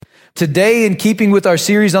Today, in keeping with our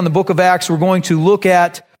series on the book of Acts, we're going to look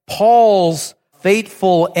at Paul's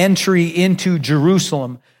fateful entry into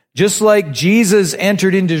Jerusalem. Just like Jesus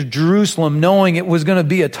entered into Jerusalem knowing it was going to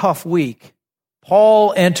be a tough week,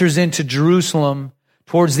 Paul enters into Jerusalem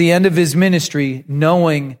towards the end of his ministry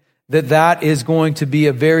knowing that that is going to be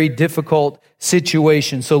a very difficult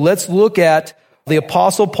situation. So let's look at the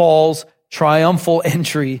Apostle Paul's triumphal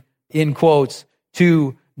entry, in quotes,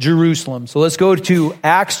 to Jerusalem. So let's go to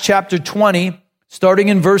Acts chapter 20, starting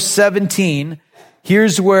in verse 17.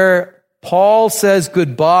 Here's where Paul says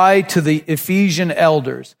goodbye to the Ephesian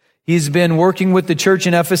elders. He's been working with the church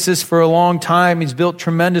in Ephesus for a long time. He's built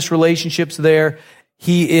tremendous relationships there.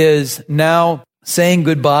 He is now saying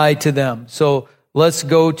goodbye to them. So let's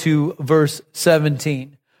go to verse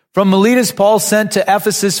 17. From Miletus, Paul sent to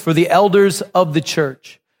Ephesus for the elders of the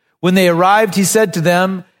church. When they arrived, he said to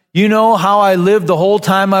them, "You know how I lived the whole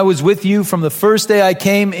time I was with you from the first day I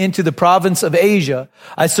came into the province of Asia.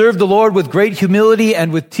 I served the Lord with great humility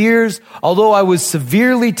and with tears, although I was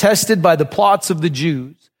severely tested by the plots of the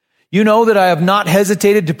Jews. You know that I have not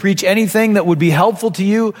hesitated to preach anything that would be helpful to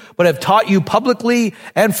you, but have taught you publicly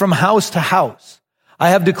and from house to house. I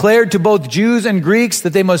have declared to both Jews and Greeks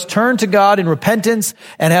that they must turn to God in repentance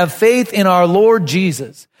and have faith in our Lord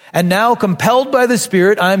Jesus. And now, compelled by the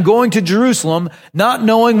Spirit, I am going to Jerusalem, not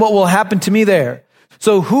knowing what will happen to me there."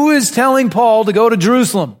 So who is telling Paul to go to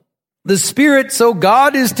Jerusalem? The Spirit. So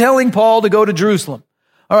God is telling Paul to go to Jerusalem.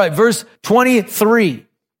 All right, verse 23.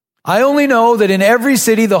 "I only know that in every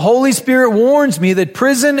city the Holy Spirit warns me that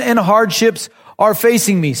prison and hardships are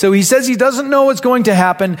facing me." So he says he doesn't know what's going to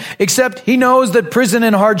happen, except he knows that prison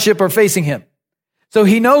and hardship are facing him. So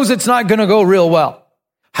he knows it's not going to go real well.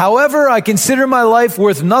 "However, I consider my life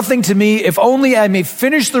worth nothing to me if only I may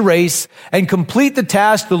finish the race and complete the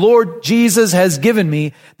task the Lord Jesus has given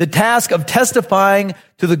me, the task of testifying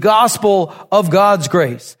to the gospel of God's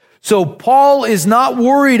grace." So Paul is not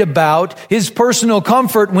worried about his personal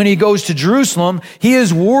comfort when he goes to Jerusalem. He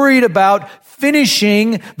is worried about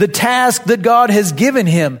finishing the task that God has given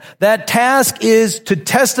him. That task is to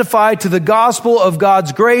testify to the gospel of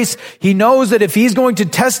God's grace. He knows that if he's going to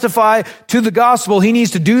testify to the gospel, he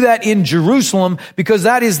needs to do that in Jerusalem because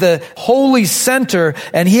that is the holy center,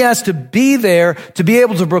 and he has to be there to be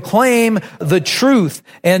able to proclaim the truth.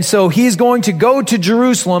 And so he's going to go to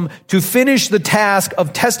Jerusalem to finish the task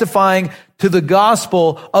of testifying to the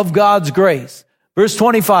gospel of God's grace. Verse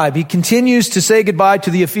 25, he continues to say goodbye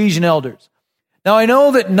to the Ephesian elders. "Now I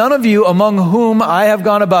know that none of you among whom I have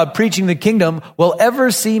gone about preaching the kingdom will ever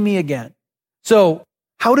see me again." So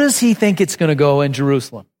how does he think it's going to go in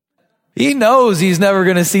Jerusalem? He knows he's never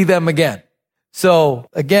going to see them again. So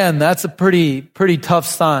again, that's a pretty tough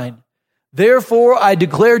sign. "Therefore I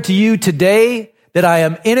declare to you today that I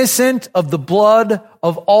am innocent of the blood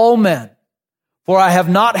of all men, for I have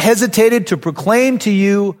not hesitated to proclaim to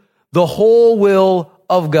you the whole will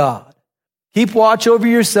of God. Keep watch over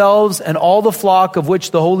yourselves and all the flock of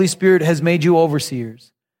which the Holy Spirit has made you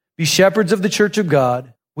overseers. Be shepherds of the church of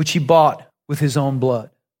God, which he bought with his own blood."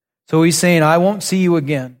 So he's saying, I won't see you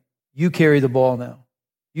again. You carry the ball now.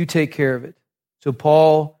 You take care of it. So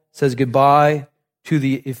Paul says goodbye to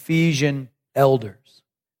the Ephesian elders.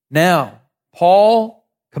 Now, Paul,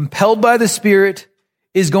 compelled by the Spirit,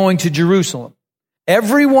 is going to Jerusalem.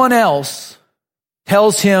 Everyone else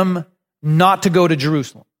tells him not to go to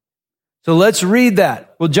Jerusalem. So let's read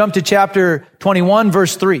that. We'll jump to chapter 21,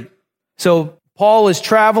 verse 3. So Paul is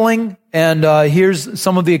traveling, and here's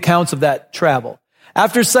some of the accounts of that travel.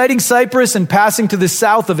 "After sighting Cyprus and passing to the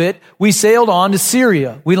south of it, we sailed on to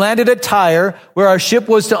Syria. We landed at Tyre, where our ship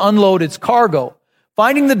was to unload its cargo.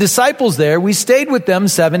 Finding the disciples there, we stayed with them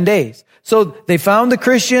 7 days. So they found the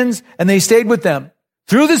Christians, and they stayed with them.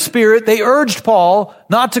 Through the Spirit, they urged Paul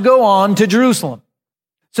not to go on to Jerusalem."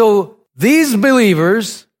 So these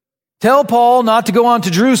believers tell Paul not to go on to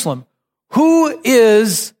Jerusalem. Who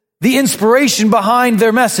is the inspiration behind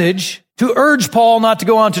their message to urge Paul not to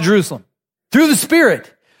go on to Jerusalem? Through the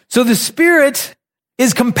Spirit. So the Spirit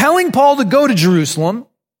is compelling Paul to go to Jerusalem,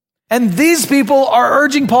 and these people are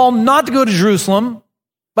urging Paul not to go to Jerusalem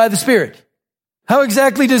by the Spirit. How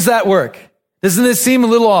exactly does that work? Doesn't this seem a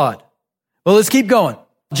little odd? Well, let's keep going.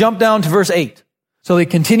 Jump down to verse 8. So they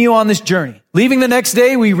continue on this journey. "Leaving the next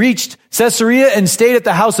day, we reached Caesarea and stayed at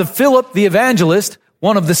the house of Philip the evangelist,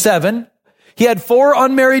 one of the 7. He had 4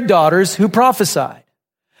 unmarried daughters who prophesied.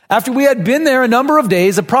 After we had been there a number of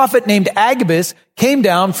days, a prophet named Agabus came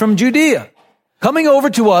down from Judea. Coming over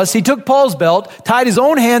to us, he took Paul's belt, tied his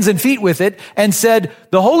own hands and feet with it, and said,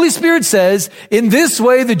 the Holy Spirit says, in this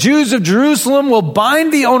way the Jews of Jerusalem will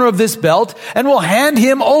bind the owner of this belt and will hand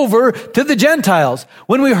him over to the Gentiles.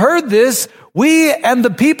 When we heard this, we and the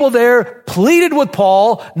people there pleaded with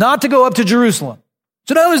Paul not to go up to Jerusalem.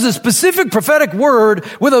 So now there's a specific prophetic word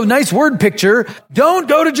with a nice word picture. Don't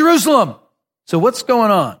go to Jerusalem. So what's going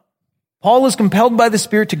on? Paul is compelled by the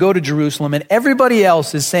Spirit to go to Jerusalem, and everybody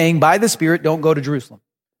else is saying by the Spirit, don't go to Jerusalem.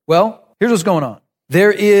 Well, here's what's going on.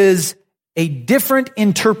 There is a different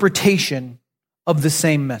interpretation of the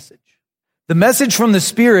same message. The message from the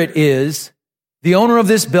Spirit is, the owner of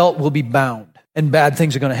this belt will be bound, and bad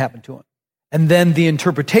things are going to happen to him. And then the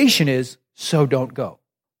interpretation is, so don't go.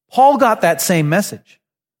 Paul got that same message.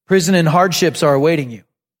 Prison and hardships are awaiting you.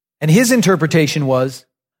 And his interpretation was,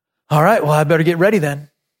 all right, well, I better get ready then,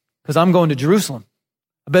 because I'm going to Jerusalem.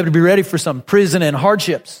 I better be ready for some prison and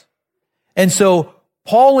hardships. And so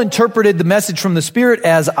Paul interpreted the message from the Spirit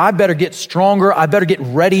as, I better get stronger, I better get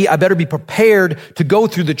ready, I better be prepared to go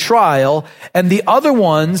through the trial. And the other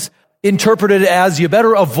ones interpreted it as, you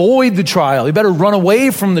better avoid the trial, you better run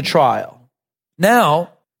away from the trial.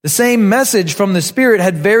 Now, the same message from the Spirit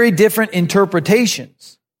had very different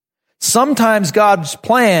interpretations. Sometimes God's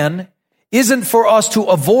plan isn't for us to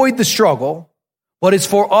avoid the struggle, but it's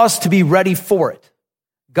for us to be ready for it.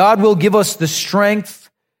 God will give us the strength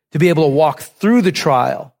to be able to walk through the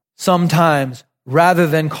trial sometimes rather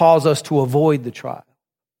than cause us to avoid the trial.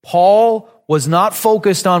 Paul was not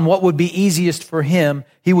focused on what would be easiest for him.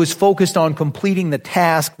 He was focused on completing the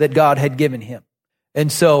task that God had given him.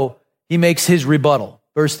 And so he makes his rebuttal.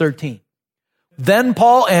 Verse 13. Then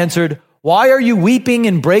Paul answered, why are you weeping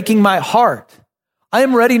and breaking my heart? I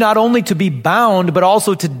am ready not only to be bound, but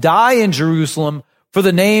also to die in Jerusalem for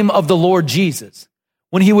the name of the Lord Jesus.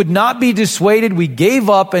 When he would not be dissuaded, we gave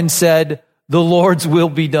up and said, the Lord's will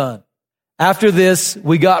be done. After this,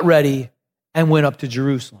 we got ready and went up to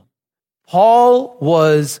Jerusalem. Paul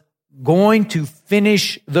was going to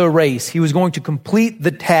finish the race. He was going to complete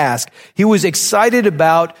the task. He was excited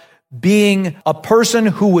about being a person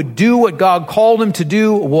who would do what God called him to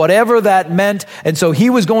do, whatever that meant. And so he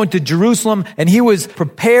was going to Jerusalem, and he was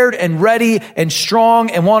prepared and ready and strong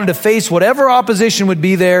and wanted to face whatever opposition would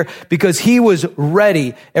be there because he was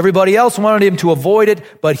ready. Everybody else wanted him to avoid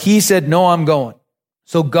it, but he said, no, I'm going.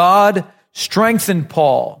 So God strengthened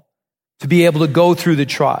Paul to be able to go through the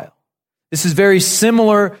trial. This is very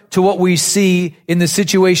similar to what we see in the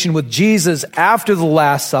situation with Jesus after the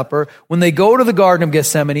Last Supper, when they go to the Garden of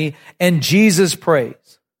Gethsemane and Jesus prays.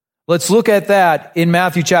 Let's look at that in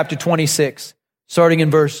Matthew chapter 26, starting in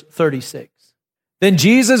verse 36. Then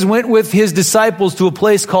Jesus went with his disciples to a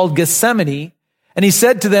place called Gethsemane, and he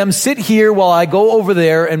said to them, sit here while I go over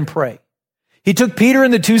there and pray. He took Peter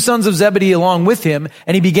and the two sons of Zebedee along with him,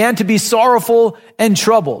 and he began to be sorrowful and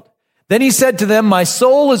troubled. Then he said to them, my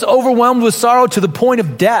soul is overwhelmed with sorrow to the point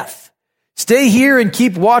of death. Stay here and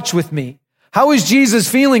keep watch with me. How is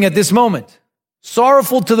Jesus feeling at this moment?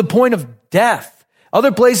 Sorrowful to the point of death.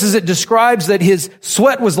 Other places it describes that his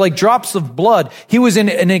sweat was like drops of blood. He was in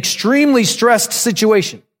an extremely stressed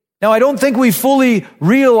situation. Now, I don't think we fully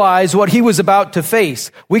realize what he was about to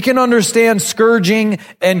face. We can understand scourging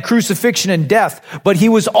and crucifixion and death, but he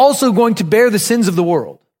was also going to bear the sins of the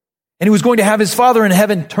world. And he was going to have his Father in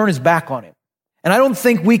heaven turn his back on him. And I don't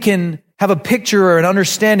think we can have a picture or an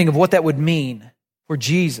understanding of what that would mean for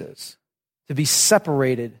Jesus to be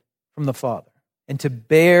separated from the Father and to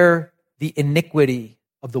bear the iniquity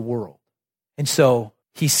of the world. And so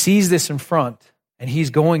he sees this in front and he's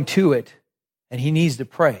going to it and he needs to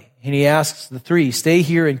pray. And he asks the three, stay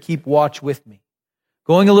here and keep watch with me.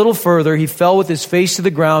 Going a little further, he fell with his face to the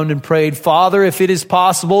ground and prayed, Father, if it is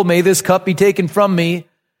possible, may this cup be taken from me.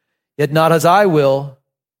 Yet not as I will,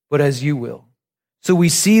 but as you will. So we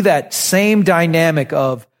see that same dynamic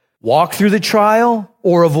of walk through the trial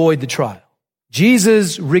or avoid the trial.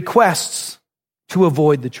 Jesus requests to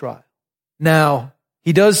avoid the trial. Now,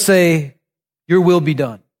 he does say, your will be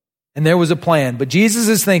done. And there was a plan. But Jesus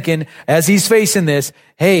is thinking, as he's facing this,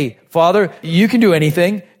 hey, Father, you can do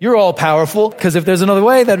anything. You're all powerful, because if there's another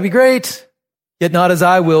way, that'd be great. Yet not as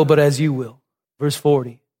I will, but as you will. Verse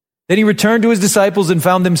 40. Then he returned to his disciples and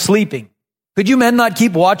found them sleeping. Could you men not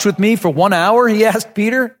keep watch with me for 1 hour? He asked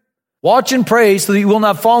Peter. Watch and pray so that you will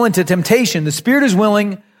not fall into temptation. The spirit is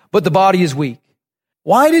willing, but the body is weak.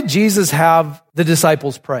 Why did Jesus have the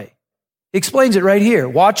disciples pray? He explains it right here.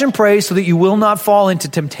 Watch and pray so that you will not fall into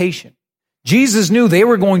temptation. Jesus knew they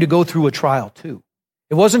were going to go through a trial too.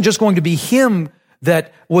 It wasn't just going to be him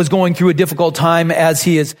that was going through a difficult time as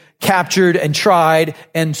he is captured and tried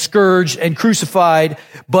and scourged and crucified.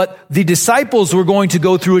 But the disciples were going to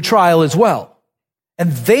go through a trial as well.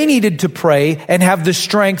 And they needed to pray and have the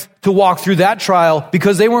strength to walk through that trial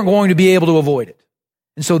because they weren't going to be able to avoid it.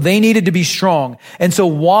 And so they needed to be strong. And so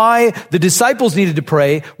why the disciples needed to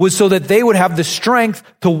pray was so that they would have the strength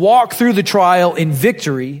to walk through the trial in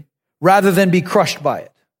victory rather than be crushed by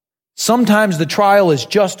it. Sometimes the trial is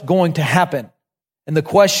just going to happen. And the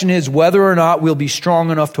question is whether or not we'll be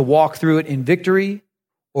strong enough to walk through it in victory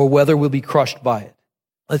or whether we'll be crushed by it.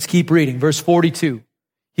 Let's keep reading. Verse 42.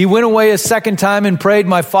 He went away a second time and prayed,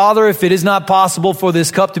 "My Father, if it is not possible for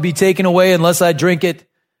this cup to be taken away unless I drink it,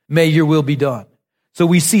 may your will be done." So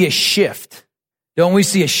we see a shift. Don't we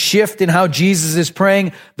see a shift in how Jesus is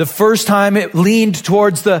praying? The first time it leaned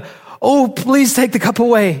towards "Oh, please take the cup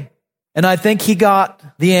away." And I think he got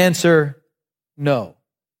the answer, no.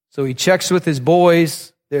 So he checks with his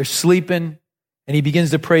boys. They're sleeping. And he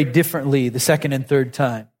begins to pray differently the second and third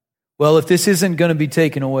time. Well, if this isn't going to be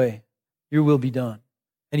taken away, your will be done.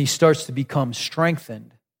 And he starts to become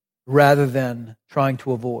strengthened rather than trying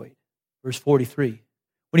to avoid. Verse 43.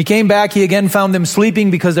 When he came back, he again found them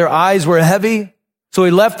sleeping because their eyes were heavy. So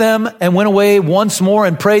he left them and went away once more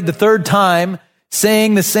and prayed the third time,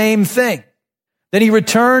 saying the same thing. Then he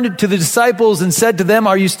returned to the disciples and said to them,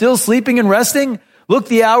 "Are you still sleeping and resting? Look,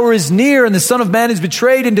 the hour is near and the Son of Man is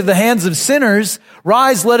betrayed into the hands of sinners.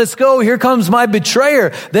 Rise, let us go. Here comes my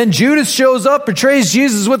betrayer." Then Judas shows up, betrays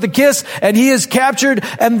Jesus with a kiss, and he is captured.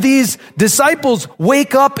 And these disciples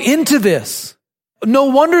wake up into this. No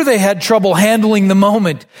wonder they had trouble handling the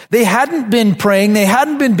moment. They hadn't been praying. They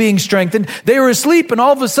hadn't been being strengthened. They were asleep, and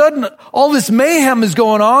all of a sudden, all this mayhem is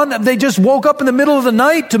going on. They just woke up in the middle of the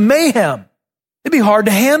night to mayhem. It'd be hard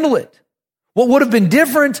to handle it. What would have been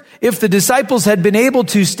different if the disciples had been able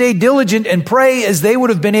to stay diligent and pray, as they would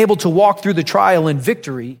have been able to walk through the trial in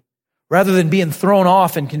victory rather than being thrown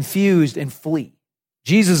off and confused and flee.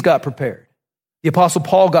 Jesus got prepared. The Apostle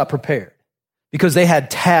Paul got prepared because they had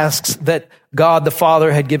tasks that God the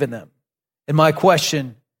Father had given them. And my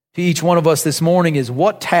question to each one of us this morning is,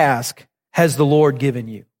 what task has the Lord given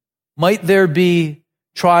you? Might there be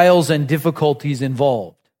trials and difficulties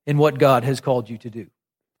involved in what God has called you to do?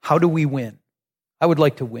 How do we win? I would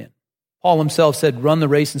like to win. Paul himself said, "Run the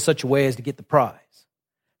race in such a way as to get the prize."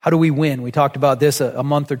 How do we win? We talked about this a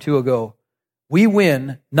month or two ago. We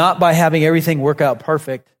win not by having everything work out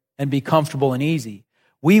perfect and be comfortable and easy.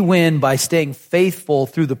 We win by staying faithful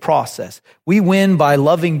through the process. We win by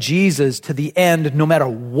loving Jesus to the end, no matter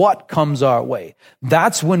what comes our way.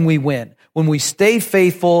 That's when we win. When we stay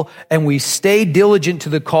faithful and we stay diligent to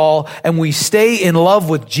the call and we stay in love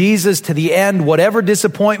with Jesus to the end, whatever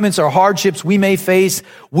disappointments or hardships we may face,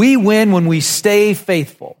 we win when we stay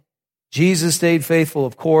faithful. Jesus stayed faithful,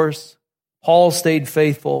 of course. Paul stayed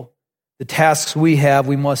faithful. The tasks we have,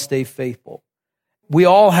 we must stay faithful. We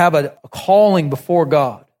all have a calling before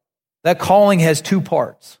God. That calling has two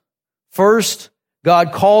parts. First,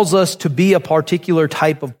 God calls us to be a particular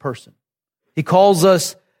type of person. He calls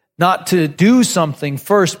us not to do something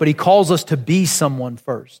first, but he calls us to be someone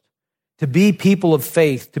first. To be people of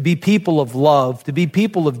faith, to be people of love, to be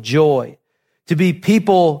people of joy, to be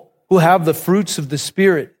people who have the fruits of the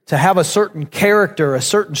Spirit, to have a certain character, a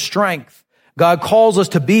certain strength. God calls us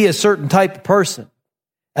to be a certain type of person.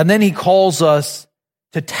 And then he calls us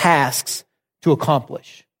to tasks to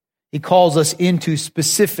accomplish. He calls us into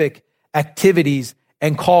specific activities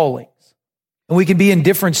and callings. And we can be in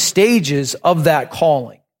different stages of that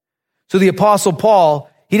calling. So the Apostle Paul,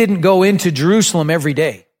 he didn't go into Jerusalem every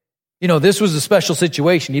day. You know, this was a special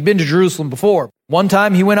situation. He'd been to Jerusalem before. One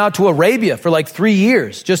time he went out to Arabia for like 3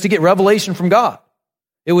 years just to get revelation from God.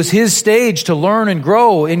 It was his stage to learn and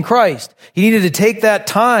grow in Christ. He needed to take that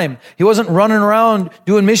time. He wasn't running around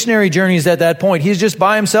doing missionary journeys at that point. He was just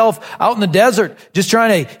by himself out in the desert, just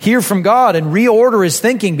trying to hear from God and reorder his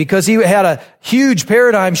thinking because he had a huge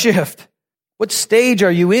paradigm shift. What stage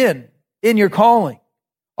are you in your calling?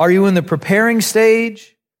 Are you in the preparing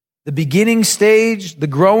stage, the beginning stage, the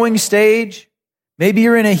growing stage? Maybe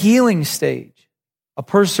you're in a healing stage, a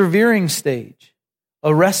persevering stage,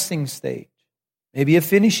 a resting stage. Maybe a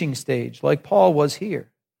finishing stage like Paul was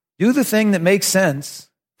here. Do the thing that makes sense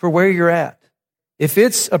for where you're at. If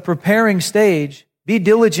it's a preparing stage, be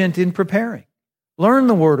diligent in preparing. Learn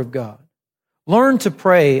the Word of God. Learn to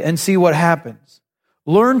pray and see what happens.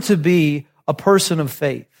 Learn to be a person of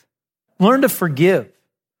faith. Learn to forgive.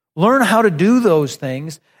 Learn how to do those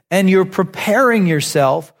things, and you're preparing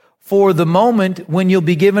yourself for the moment when you'll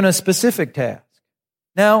be given a specific task.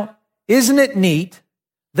 Now, isn't it neat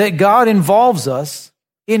that God involves us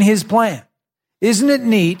in His plan? Isn't it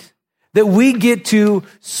neat that we get to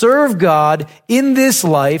serve God in this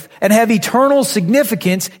life and have eternal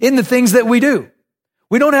significance in the things that we do?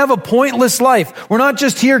 We don't have a pointless life. We're not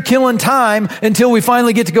just here killing time until we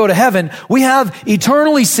finally get to go to heaven. We have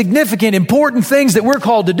eternally significant, important things that we're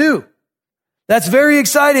called to do. That's very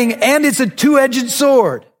exciting, and it's a two-edged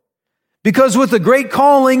sword. Because with a great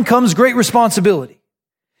calling comes great responsibility.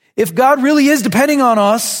 If God really is depending on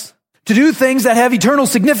us to do things that have eternal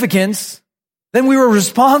significance, then we were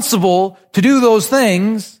responsible to do those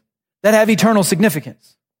things that have eternal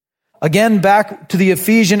significance. Again, back to the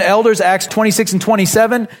Ephesian elders, Acts 26 and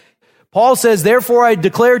 27, Paul says, "Therefore I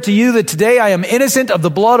declare to you that today I am innocent of the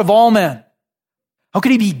blood of all men." How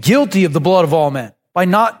could he be guilty of the blood of all men? By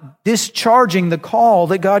not discharging the call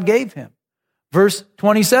that God gave him. Verse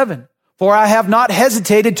 27, "For I have not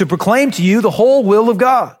hesitated to proclaim to you the whole will of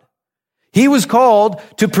God." He was called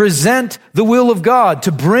to present the will of God,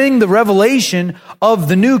 to bring the revelation of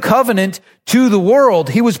the new covenant to the world.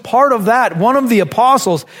 He was part of that, one of the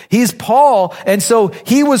apostles. He's Paul, and so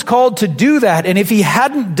he was called to do that. And if he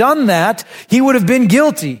hadn't done that, he would have been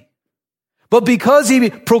guilty. But because he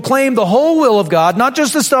proclaimed the whole will of God, not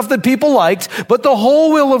just the stuff that people liked, but the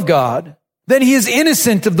whole will of God, then he is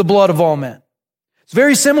innocent of the blood of all men. It's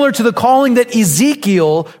very similar to the calling that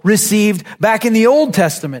Ezekiel received back in the Old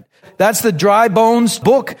Testament. That's the dry bones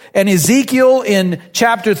book. And Ezekiel in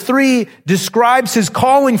chapter 3 describes his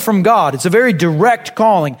calling from God. It's a very direct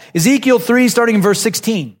calling. Ezekiel 3, starting in verse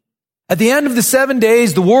 16. "At the end of the 7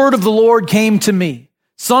 days, the word of the Lord came to me.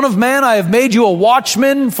 Son of man, I have made you a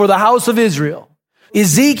watchman for the house of Israel."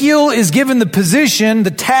 Ezekiel is given the position, the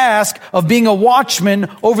task of being a watchman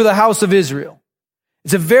over the house of Israel.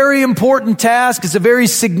 It's a very important task. It's a very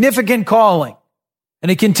significant calling. And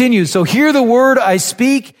it continues, "So hear the word I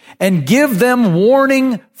speak and give them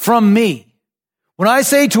warning from me. When I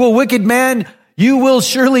say to a wicked man, you will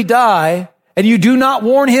surely die, and you do not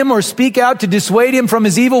warn him or speak out to dissuade him from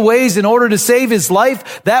his evil ways in order to save his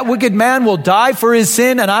life, that wicked man will die for his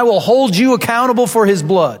sin, and I will hold you accountable for his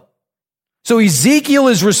blood." So Ezekiel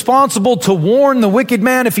is responsible to warn the wicked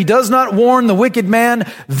man. If he does not warn the wicked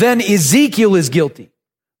man, then Ezekiel is guilty.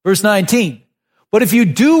 Verse 19. "But if you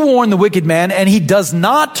do warn the wicked man and he does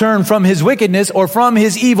not turn from his wickedness or from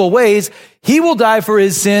his evil ways, he will die for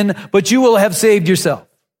his sin, but you will have saved yourself."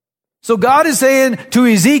 So God is saying to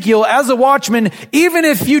Ezekiel, as a watchman, even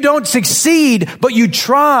if you don't succeed, but you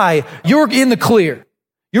try, you're in the clear.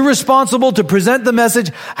 You're responsible to present the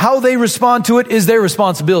message. How they respond to it is their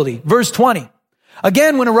responsibility. Verse 20.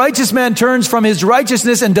 "Again, when a righteous man turns from his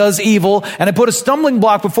righteousness and does evil, and I put a stumbling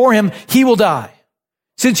block before him, he will die.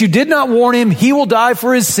 Since you did not warn him, he will die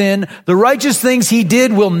for his sin. The righteous things he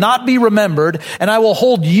did will not be remembered, and I will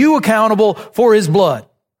hold you accountable for his blood."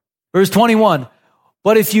 Verse 21,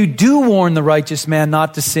 "But if you do warn the righteous man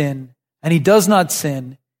not to sin, and he does not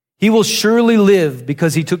sin, he will surely live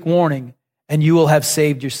because he took warning, and you will have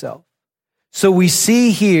saved yourself." So we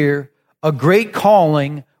see here a great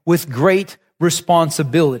calling with great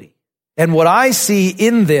responsibility. And what I see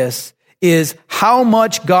in this is how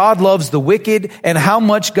much God loves the wicked and how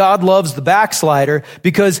much God loves the backslider,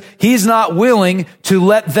 because he's not willing to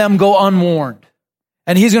let them go unwarned.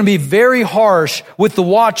 And he's going to be very harsh with the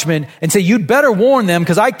watchman and say, you'd better warn them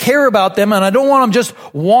because I care about them and I don't want them just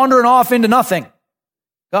wandering off into nothing.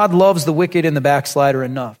 God loves the wicked and the backslider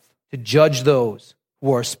enough to judge those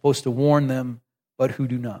who are supposed to warn them, but who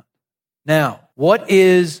do not. Now, what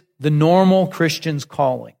is the normal Christian's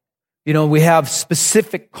calling? You know, we have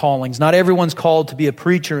specific callings. Not everyone's called to be a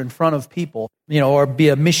preacher in front of people, or be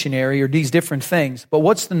a missionary or these different things. But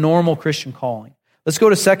what's the normal Christian calling? Let's go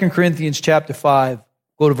to 2 Corinthians chapter 5.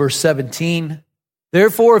 Go to verse 17.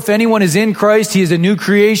 "Therefore, if anyone is in Christ, he is a new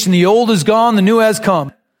creation. The old is gone, the new has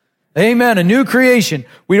come." Amen. A new creation.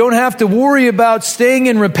 We don't have to worry about staying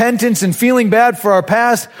in repentance and feeling bad for our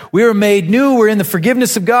past. We are made new. We're in the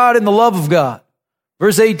forgiveness of God and the love of God.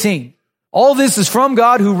 Verse 18. "All this is from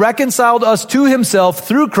God who reconciled us to himself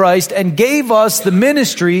through Christ and gave us the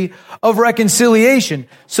ministry of reconciliation."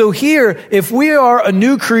 So here, if we are a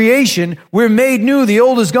new creation, we're made new, the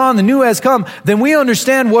old is gone, the new has come, then we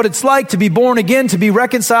understand what it's like to be born again, to be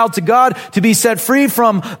reconciled to God, to be set free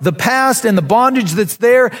from the past and the bondage that's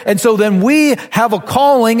there. And so then we have a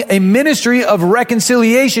calling, a ministry of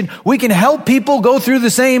reconciliation. We can help people go through the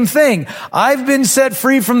same thing. I've been set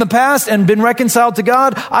free from the past and been reconciled to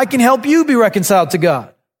God. I can help you be reconciled to God.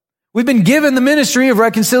 We've been given the ministry of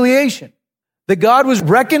reconciliation. That God was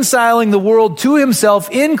reconciling the world to himself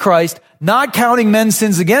in Christ, not counting men's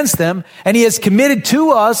sins against them, and he has committed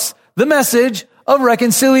to us the message of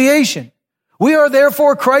reconciliation. We are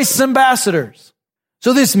therefore Christ's ambassadors.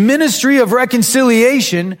 So this ministry of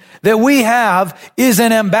reconciliation that we have is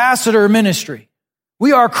an ambassador ministry.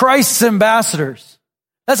 We are Christ's ambassadors.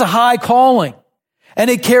 That's a high calling, and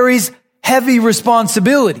it carries heavy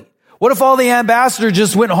responsibility. What if all the ambassadors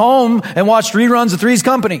just went home and watched reruns of Three's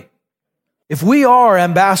Company? If we are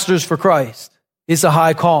ambassadors for Christ, it's a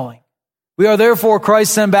high calling. We are therefore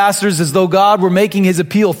Christ's ambassadors, as though God were making his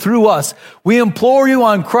appeal through us. We implore you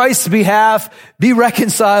on Christ's behalf, be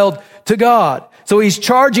reconciled to God. So he's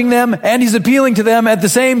charging them and he's appealing to them at the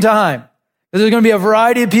same time. There's going to be a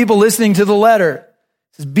variety of people listening to the letter.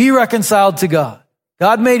 It says, be reconciled to God.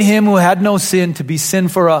 God made him who had no sin to be sin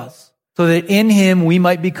for us, so that in him we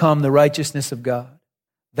might become the righteousness of God.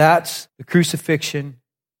 That's the crucifixion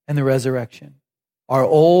and the resurrection. Our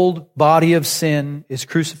old body of sin is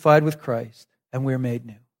crucified with Christ, and we're made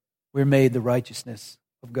new. We're made the righteousness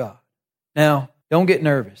of God. Now, don't get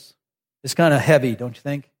nervous. It's kind of heavy, don't you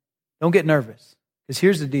think? Don't get nervous, because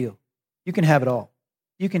here's the deal. You can have it all.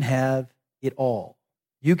 You can have it all.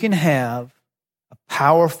 You can have a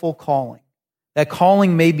powerful calling. That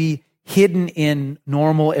calling may be hidden in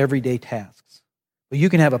normal everyday tasks, but you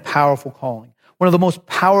can have a powerful calling. One of the most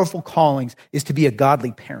powerful callings is to be a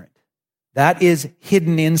godly parent. That is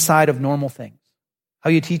hidden inside of normal things. How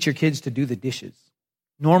you teach your kids to do the dishes.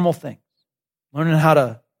 Normal things. Learning how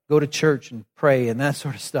to go to church and pray and that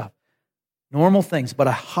sort of stuff. Normal things, but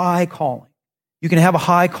a high calling. You can have a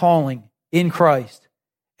high calling in Christ,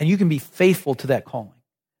 and you can be faithful to that calling.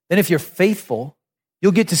 Then if you're faithful,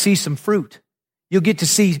 you'll get to see some fruit. You'll get to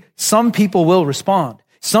see some people will respond.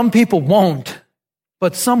 Some people won't,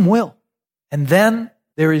 but some will. And then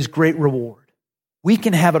there is great reward. We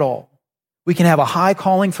can have it all. We can have a high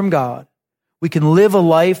calling from God. We can live a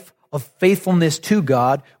life of faithfulness to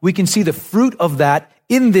God. We can see the fruit of that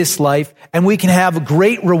in this life, and we can have a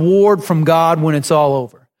great reward from God when it's all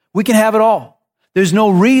over. We can have it all. There's no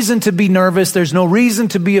reason to be nervous. There's no reason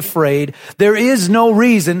to be afraid. There is no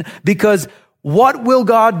reason, because what will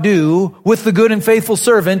God do with the good and faithful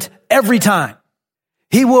servant every time?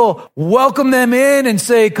 He will welcome them in and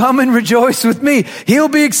say, come and rejoice with me. He'll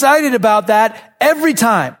be excited about that every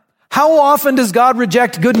time. How often does God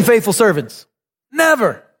reject good and faithful servants?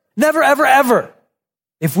 Never. Never, ever, ever.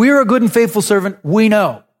 If we're a good and faithful servant, we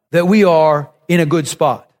know that we are in a good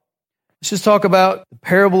spot. Let's just talk about the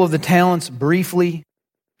parable of the talents briefly.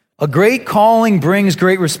 A great calling brings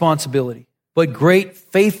great responsibility, but great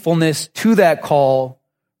faithfulness to that call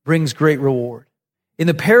brings great reward. In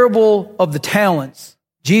the parable of the talents,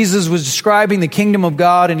 Jesus was describing the kingdom of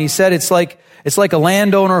God, and he said it's like a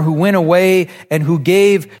landowner who went away and who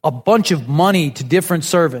gave a bunch of money to different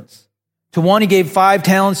servants. To one he gave 5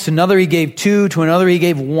 talents, to another he gave 2, to another he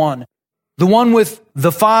gave 1. The one with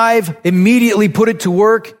the 5 immediately put it to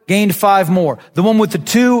work, gained 5 more. The one with the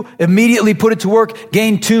 2 immediately put it to work,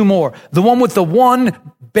 gained 2 more. The one with the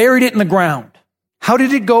 1 buried it in the ground. How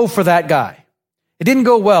did it go for that guy? It didn't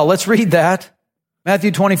go well. Let's read that.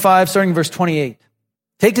 Matthew 25, starting verse 28.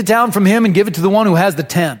 Take the talent from him and give it to the one who has the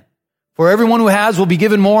 10. For everyone who has will be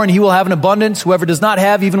given more, and he will have an abundance. Whoever does not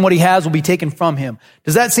have, even what he has will be taken from him.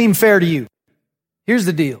 Does that seem fair to you? Here's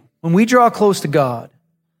the deal. When we draw close to God,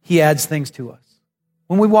 he adds things to us.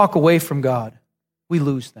 When we walk away from God, we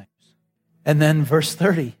lose things. And then verse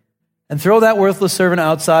 30. And throw that worthless servant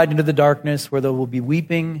outside into the darkness, where there will be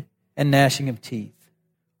weeping and gnashing of teeth.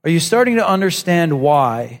 Are you starting to understand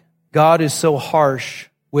why God is so harsh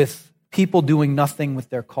with people doing nothing with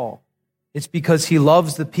their call? It's because he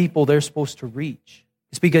loves the people they're supposed to reach.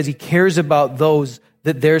 It's because he cares about those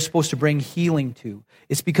that they're supposed to bring healing to.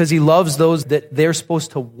 It's because he loves those that they're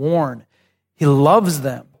supposed to warn. He loves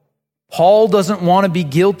them. Paul doesn't want to be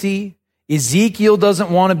guilty. Ezekiel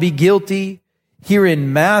doesn't want to be guilty. Here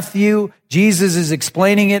in Matthew, Jesus is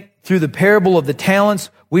explaining it through the parable of the talents.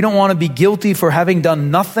 We don't want to be guilty for having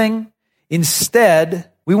done nothing. Instead,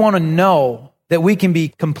 we want to know that we can be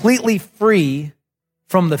completely free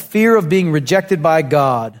from the fear of being rejected by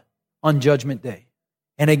God on Judgment Day.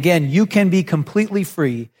 And again, you can be completely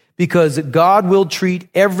free because God will treat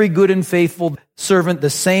every good and faithful servant the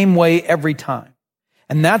same way every time.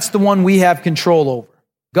 And that's the one we have control over.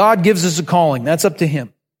 God gives us a calling. That's up to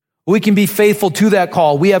him. We can be faithful to that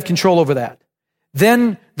call. We have control over that.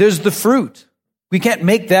 Then there's the fruit. We can't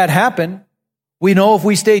make that happen. We know if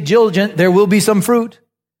we stay diligent, there will be some fruit.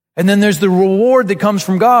 And then there's the reward that comes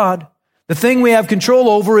from God. The thing we have control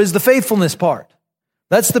over is the faithfulness part.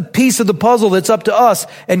 That's the piece of the puzzle that's up to us.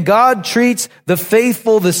 And God treats the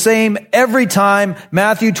faithful the same every time.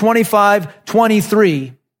 Matthew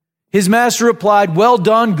 25:23. His master replied, well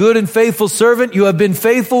done, good and faithful servant. You have been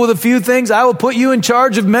faithful with a few things. I will put you in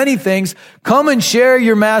charge of many things. Come and share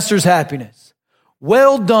your master's happiness.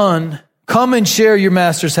 well done, come and share your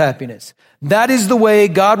master's happiness. That is the way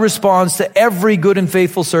God responds to every good and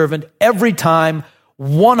faithful servant, every time,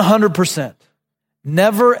 100%.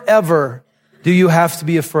 Never, ever do you have to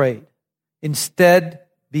be afraid. Instead,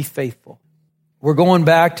 be faithful. We're going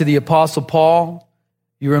back to the Apostle Paul.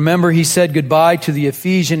 You remember he said goodbye to the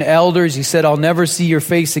Ephesian elders. He said, I'll never see your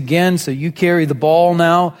face again, so you carry the ball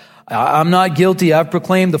now. I'm not guilty. I've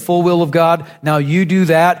proclaimed the full will of God. Now you do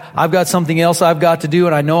that. I've got something else I've got to do,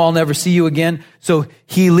 and I know I'll never see you again. So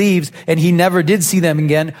he leaves, and he never did see them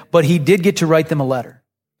again, but he did get to write them a letter.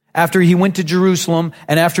 After he went to Jerusalem,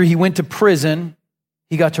 and after he went to prison,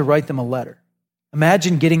 he got to write them a letter.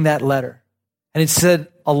 Imagine getting that letter. And it said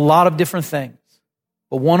a lot of different things.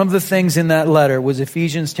 But one of the things in that letter was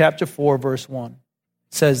Ephesians chapter 4, verse 1. It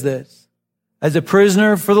says this, as a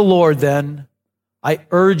prisoner for the Lord, then, I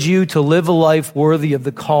urge you to live a life worthy of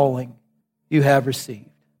the calling you have received.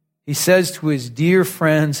 He says to his dear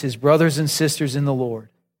friends, his brothers and sisters in the Lord,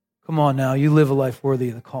 come on now, you live a life worthy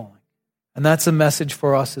of the calling. And that's a message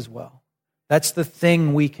for us as well. That's the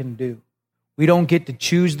thing we can do. We don't get to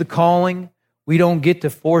choose the calling. We don't get to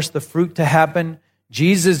force the fruit to happen.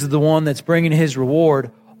 Jesus is the one that's bringing his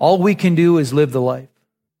reward. All we can do is live the life.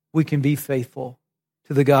 We can be faithful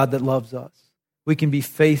to the God that loves us. We can be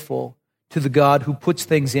faithful to the God who puts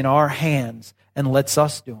things in our hands and lets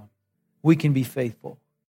us do them. We can be faithful.